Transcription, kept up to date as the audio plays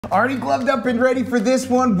Already gloved up and ready for this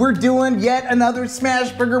one. We're doing yet another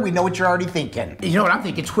Smashburger. We know what you're already thinking. You know what I'm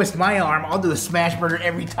thinking? Twist my arm. I'll do a Smashburger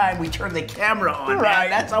every time we turn the camera on. Right.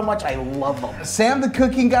 Man. That's how much I love them. Sam, the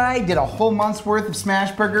cooking guy, did a whole month's worth of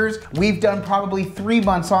Smashburgers. We've done probably 3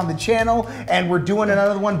 months on the channel, and we're doing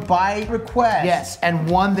another one by request. Yes, and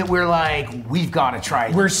one that we're like, we've got to try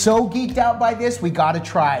it. We're so geeked out by this, we got to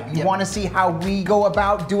try it. You want to see how we go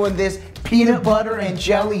about doing this peanut butter and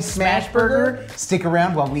jelly Smashburger? Stick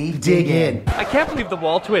around while we dig in. I can't believe the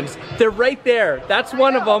WALTWINS. They're right there. That's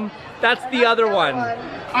one of them. That's the other one.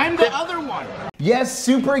 I'm the other one. Yes,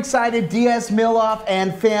 super excited, DS Miloff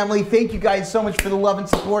and family. Thank you guys so much for the love and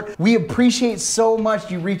support. We appreciate so much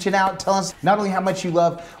you reaching out, telling us not only how much you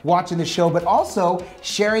love watching the show, but also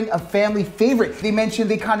sharing a family favorite. They mentioned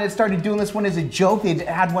they kind of started doing this one as a joke. They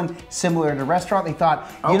had one similar at a restaurant. They thought,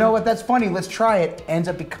 you know what, that's funny, let's try it. Ends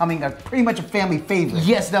up becoming pretty much a family favorite.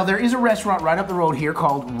 Yes, now there is a restaurant right up the road here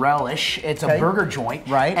called Relish. It's a burger joint.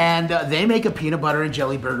 Right. And they make a peanut butter and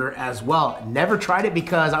jelly burger as well. Never tried it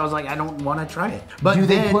because I was like, I don't want to try it. But do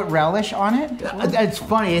they put relish on it? It's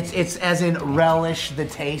funny. It's as in relish the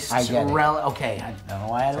taste. I get it. Okay, I don't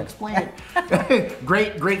know how to explain it.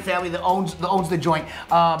 great family that owns the joint.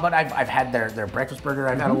 But I've had their breakfast burger.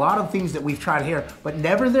 I've had a lot of things that we've tried here, but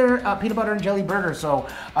never their peanut butter and jelly burger. So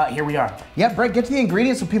here we are. Yeah, Brett, get to the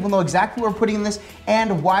ingredients so people know exactly what we're putting in this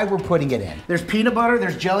and why we're putting it in. There's peanut butter,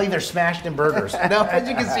 there's jelly, there's smashed in burgers. Now, as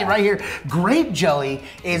you can see right here, grape jelly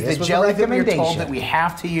is the jelly that we were told that we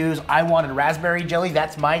have to use. I wanted raspberry jelly.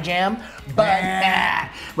 That's my jam,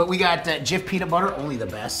 but we got Jif peanut butter, only the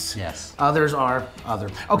best. Yes. Others are other.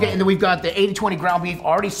 Okay, and then we've got the 80-20 ground beef,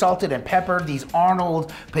 already salted and peppered. These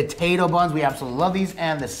Arnold potato buns, we absolutely love these.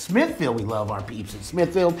 And the Smithfield, we love our peeps in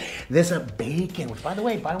Smithfield. This bacon, which by the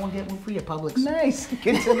way, buy one, get one free at Publix. Nice,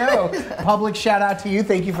 good to know. Publix, shout out to you.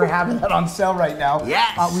 Thank you for having that on sale right now.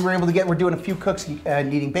 Yes. We were able to we're doing a few cooks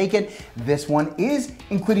needing bacon. This one is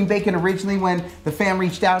including bacon. Originally when the fam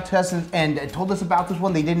reached out to us and told us about this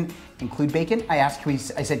one, they didn't include bacon. I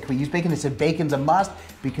said, can we use bacon? They said bacon's a must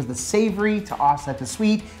because the savory to offset the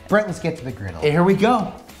sweet. Brett, let's get to the griddle. Here we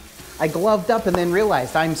go. I gloved up and then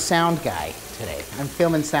realized I'm sound guy today. I'm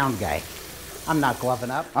filming sound guy. I'm not gloving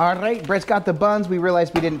up. All right, Brett's got the buns. We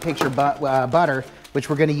realized we didn't picture butter, which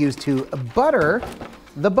we're gonna use to butter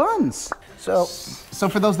the buns. So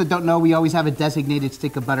for those that don't know, we always have a designated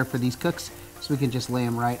stick of butter for these cooks, so we can just lay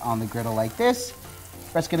them right on the griddle like this.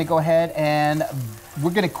 Brett's gonna go ahead and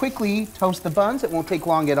we're gonna quickly toast the buns. It won't take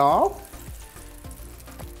long at all.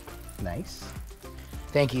 Nice.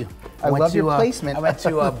 Thank you. I love your placement. I went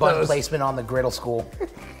to bun placement on the griddle school.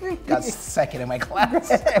 Got second in my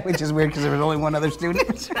class. Which is weird because there was only one other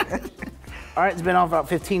student. All right, it's been on for about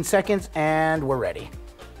 15 seconds and we're ready.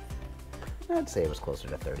 I'd say it was closer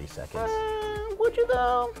to 30 seconds. Would you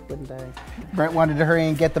though? Wouldn't I? Brett wanted to hurry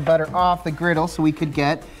and get the butter off the griddle so we could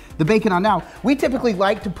get the bacon on. Now, we typically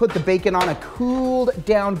like to put the bacon on a cooled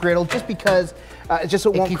down griddle just because, just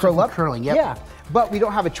so it won't curl up. Curling, yep. Yeah, but we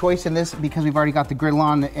don't have a choice in this because we've already got the griddle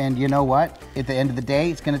on, and you know what? At the end of the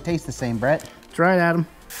day, it's gonna taste the same, Brett. That's right, Adam.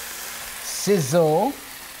 Sizzle.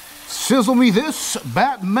 Sizzle me this,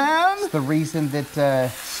 Batman. It's the reason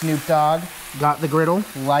that Snoop Dogg got the griddle.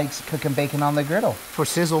 Likes cooking bacon on the griddle. For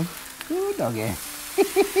sizzle. Ooh, doggy.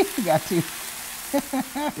 Got to.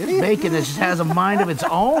 This bacon just has a mind of its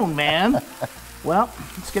own, man. Well,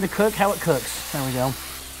 it's gonna cook how it cooks. There we go.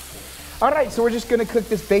 All right, so we're just gonna cook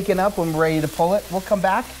this bacon up when we're ready to pull it. We'll come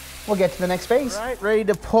back, we'll get to the next phase. All right, ready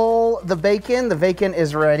to pull the bacon. The bacon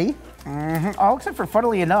is ready. All except for,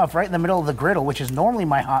 funnily enough, right in the middle of the griddle, which is normally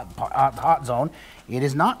my hot zone, it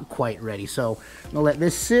is not quite ready. So I'm gonna let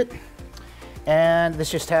this sit. And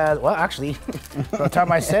this just has, well, actually, by the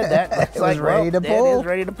time I said that, it's like, ready to pull. It is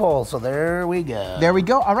ready to pull, so there we go. There we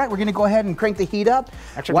go. All right, we're gonna go ahead and crank the heat up.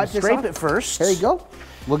 Actually, scrape it first. There you go.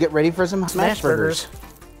 We'll get ready for some Smashburgers.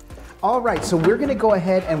 All right, so we're gonna go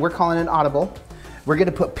ahead and we're calling an audible. We're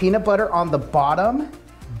gonna put peanut butter on the bottom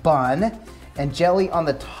bun and jelly on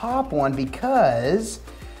the top one because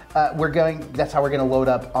that's how we're gonna load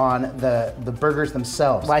up on the burgers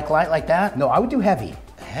themselves. Like light like that? No, I would do heavy.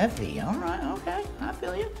 Heavy, all right, okay, I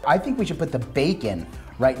feel you. I think we should put the bacon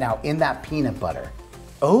right now in that peanut butter.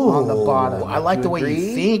 Oh, on the bottom. I like the way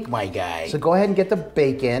you think, my guy. So go ahead and get the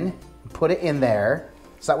bacon, put it in there,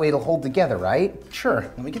 so that way it'll hold together, right? Sure.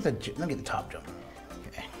 Let me get the top jump.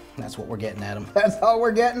 Okay, that's what we're getting at him. That's all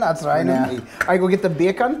we're getting. That's right. Yeah. All right, go get the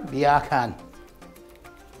bacon. Bacon.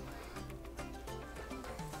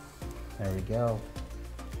 There we go.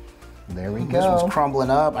 There we This go. one's crumbling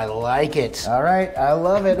up. I like it. All right, I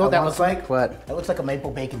love it. You know what that looks like? What? That looks like a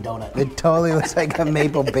maple bacon donut. It totally looks like a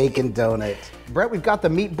maple bacon donut. Brett, we've got the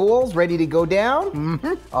meat balls ready to go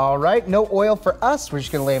down. All right, no oil for us. We're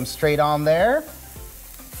just gonna lay them straight on there.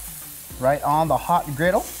 Right on the hot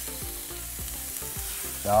griddle.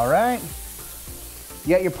 All right.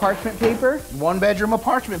 You got your parchment paper? 1 bedroom of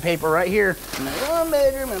parchment paper right here. 1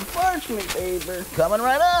 bedroom and parchment paper. Coming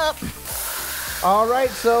right up. All right,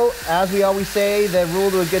 so as we always say, the rule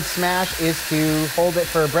to a good smash is to hold it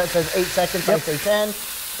for, Brett says 8 seconds, I say 10.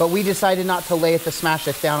 But we decided not to lay it to smash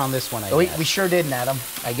it down on this one, I guess. We sure didn't, Adam.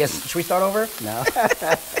 I guess, should we start over? No. Oh,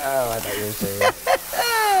 I thought you were serious.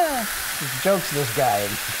 There's jokes to this guy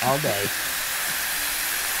all day.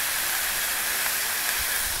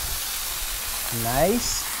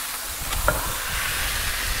 Nice.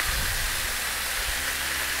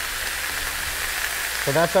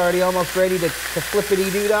 So that's already almost ready to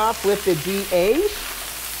flippity-doo-dah, flip the GA.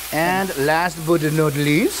 And last but not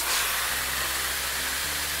least,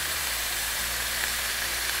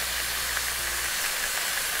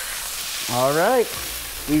 all right,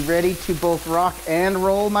 we ready to both rock and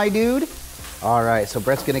roll, my dude? All right, so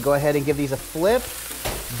Brett's gonna go ahead and give these a flip.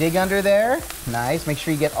 Dig under there. Nice, make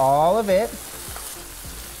sure you get all of it.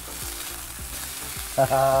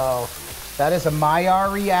 Oh, that is a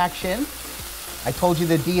Maillard reaction. I told you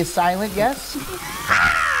the D is silent, yes?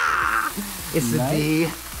 it's the D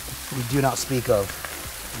we do not speak of.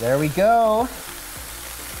 There we go.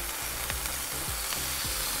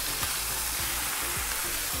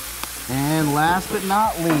 And last but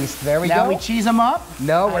not least, there we go. Now we cheese them up?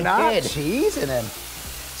 No, we're not cheesing them.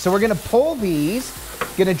 So we're gonna pull these,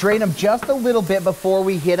 gonna drain them just a little bit before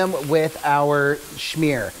we hit them with our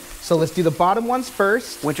schmear. So let's do the bottom ones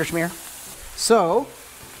first. Winter schmear. So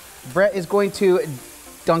Brett is going to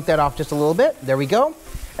dunk that off just a little bit. There we go.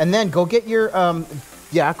 And then go get your,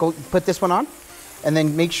 go put this one on. And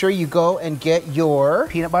then make sure you go and get your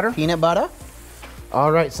peanut butter. Peanut butter.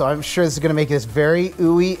 All right, so I'm sure this is gonna make this very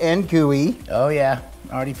ooey and gooey. Oh yeah,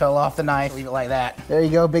 already fell off the knife. Leave it like that. There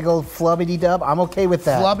you go, big old flubbity dub. I'm okay with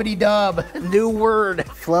that. Flubbity dub, new word.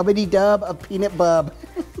 Flubbity dub of peanut bub.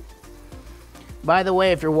 By the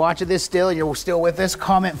way, if you're watching this still and you're still with us,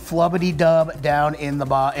 comment flubbity dub down in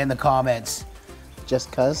the comments.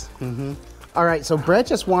 Just cuz. All right, so Brett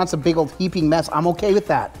just wants a big old heaping mess. I'm okay with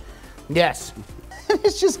that. Yes.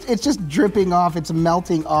 it's just dripping off. It's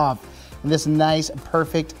melting off. And this nice,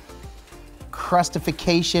 perfect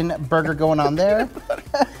crustification burger going on there.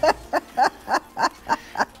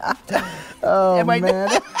 Oh,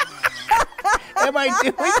 man. Am I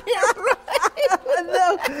doing it right?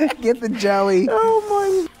 No, get the jelly. Oh,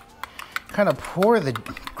 my. Kind of pour the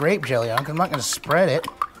grape jelly on, because I'm not going to spread it.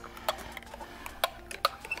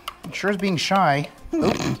 It sure is being shy.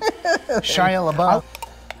 Shia LaBeouf.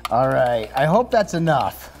 All right, I hope that's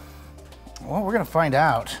enough. Well, we're going to find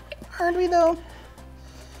out. Aren't we, though?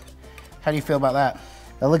 How do you feel about that?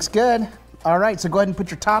 That looks good. All right, so go ahead and put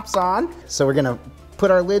your tops on. So we're gonna put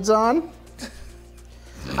our lids on.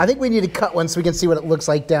 I think we need to cut one so we can see what it looks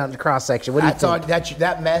like down the cross section. What do you think?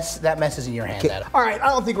 That mess is in your hands, Adam. All right, I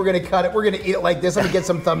don't think we're gonna cut it. We're gonna eat it like this. Let me get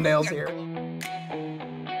some thumbnails here.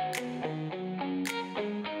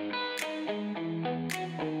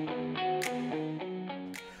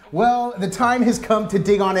 Well, the time has come to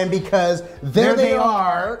dig on in because there they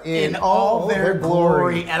are in all their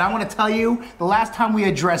glory. And I want to tell you, the last time we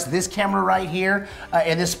addressed this camera right here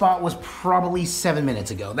in this spot was probably 7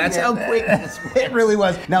 minutes ago. That's how quick this was. It really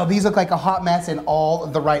was. Now, these look like a hot mess in all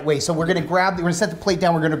the right ways. So we're gonna set the plate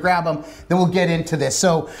down, we're gonna grab them, then we'll get into this.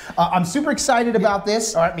 So I'm super excited about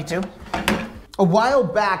this. All right, me too. A while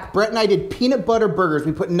back, Brett and I did peanut butter burgers.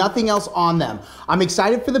 We put nothing else on them. I'm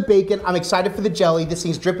excited for the bacon. I'm excited for the jelly. This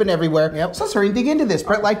thing's dripping everywhere. Yep. So let's hurry and dig into this.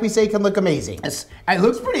 Brett, like we say, can look amazing. It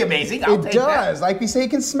looks pretty amazing. I'll take does. that. Like we say, it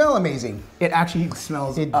can smell amazing. It actually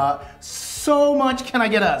smells so much. Can I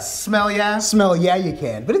get a smell, yeah? Smell, yeah, you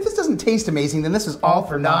can. But if this doesn't taste amazing, then this is all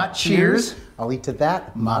for naught. Cheers. I'll eat to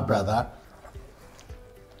that, my brother.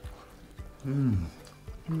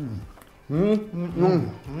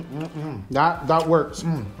 That works.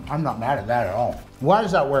 I'm not mad at that at all. Why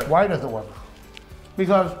does that work? Why does it work?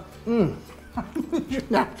 Because this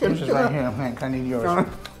This is right here. Man, I need yours.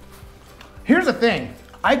 Here's the thing.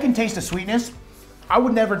 I can taste the sweetness. I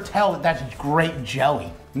would never tell that that's grape jelly.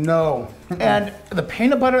 No. And the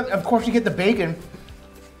peanut butter, of course, you get the bacon.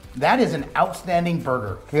 That is an outstanding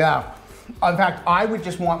burger. Yeah. In fact, I would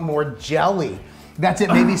just want more jelly. That's it,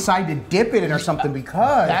 maybe side to dip it in or something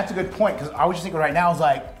because... That's a good point, because I was just thinking right now, I was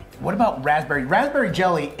like, What about raspberry? Raspberry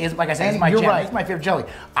jelly is, like I said, it's my jam. Right. It's my favorite jelly.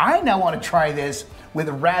 I now want to try this with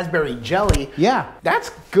raspberry jelly. Yeah.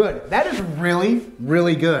 That's good. That is really,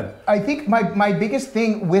 really good. I think my biggest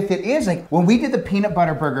thing with it is, like, when we did the peanut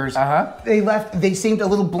butter burgers, they seemed a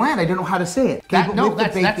little bland. I don't know how to say it.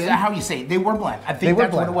 That's how you say it. They were bland. I think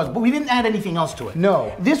that's what it was. But we didn't add anything else to it.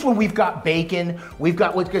 No. This one, we've got bacon, we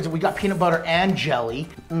got peanut butter and jelly.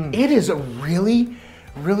 It is a really,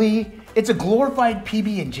 really, it's a glorified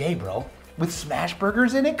PB&J, bro. With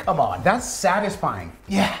Smashburgers in it? Come on. That's satisfying.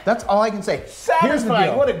 Yeah. That's all I can say. Satisfying. Here's the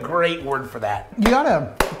deal. What a great word for that. You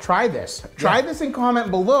gotta try this. Try this and comment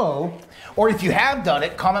below. Or if you have done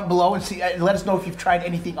it, comment below and see. Let us know if you've tried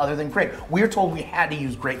anything other than grape. We were told we had to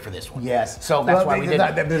use grape for this one. Yes. So that's why we did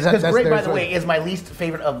it. Because grape, by the way, is my least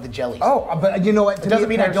favorite of the jellies. Oh, but you know what? It doesn't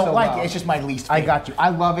mean I don't like it. It's just my least favorite. I got you. I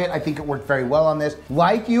love it. I think it worked very well on this.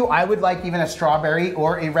 Like you, I would like even a strawberry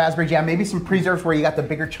or a raspberry jam. Maybe some preserves where you got the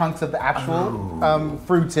bigger chunks of the actual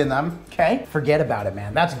fruits in them. Okay. Forget about it,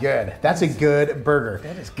 man. That's good. That's a good burger.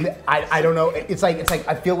 That is good. I don't know. It's like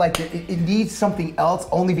I feel like it needs something else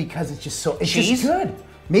only because it's just so cheese? Just good.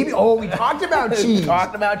 Maybe. Oh, we talked about cheese. We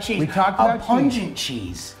talked about cheese. We talked about a pungent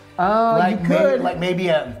cheese. Oh, like you could. like maybe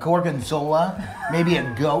a gorgonzola, maybe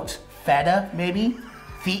a goat feta, maybe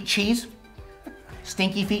feet cheese,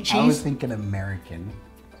 stinky feet cheese. I was thinking American.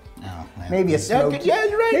 No, maybe a smoked. Yeah,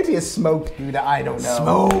 you're right. Maybe a smoked Gouda. I don't know.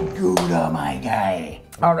 Smoked Gouda, my guy.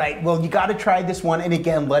 All right, well, you got to try this one, and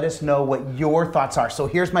again, let us know what your thoughts are. So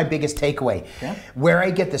here's my biggest takeaway. Yeah. Where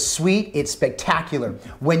I get the sweet, it's spectacular.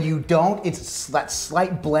 When you don't, it's that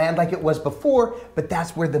slight bland like it was before, but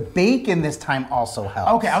that's where the bacon this time also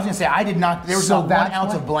helps. Okay, I was gonna say, I did not, there was not 1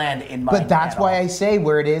 ounce of bland in mine. But that's why I say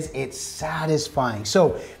where it is, it's satisfying.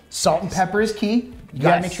 So salt and pepper is key. You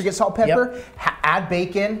gotta make sure you get salt, pepper, add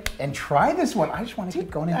bacon, and try this one. I just want to keep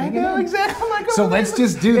going and digging in. I know, exactly. So let's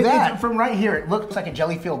just do that. From right here, it looks like a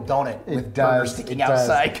jelly-filled donut with burger sticking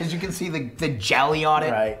outside, because you can see the jelly on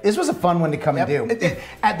it. Right. This was a fun one to come and do.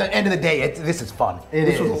 At the end of the day, this is fun.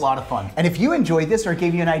 This was a lot of fun. And if you enjoyed this or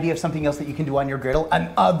gave you an idea of something else that you can do on your griddle,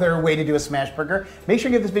 another way to do a smash burger, make sure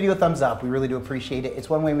you give this video a thumbs up. We really do appreciate it. It's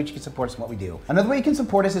one way in which you can support us in what we do. Another way you can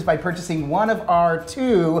support us is by purchasing one of our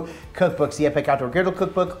 2 cookbooks, the Epic Outdoor Griddle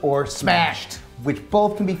Cookbook or Smashed, which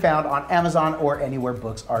both can be found on Amazon or anywhere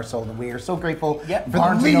books are sold. And we are so grateful for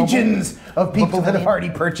the legions of people that have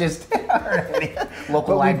already purchased.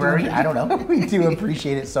 Local library, I don't know. We do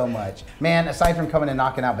appreciate it so much. Man, aside from coming and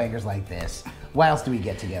knocking out bangers like this, why else do we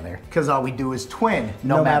get together? Because all we do is twin,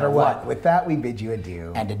 no matter what. With that, we bid you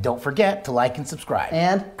adieu. And don't forget to like and subscribe.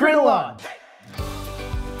 And griddle on!